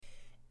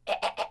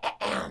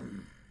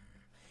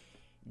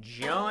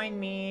join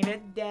me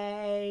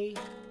today.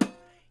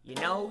 You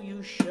know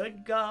you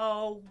should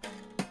go.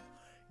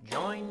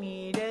 Join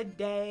me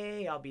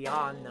today. I'll be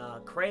on the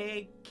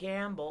Craig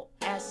Campbell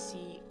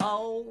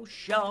SEO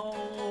show.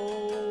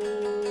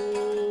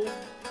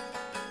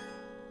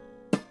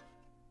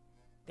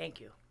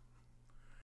 Thank you.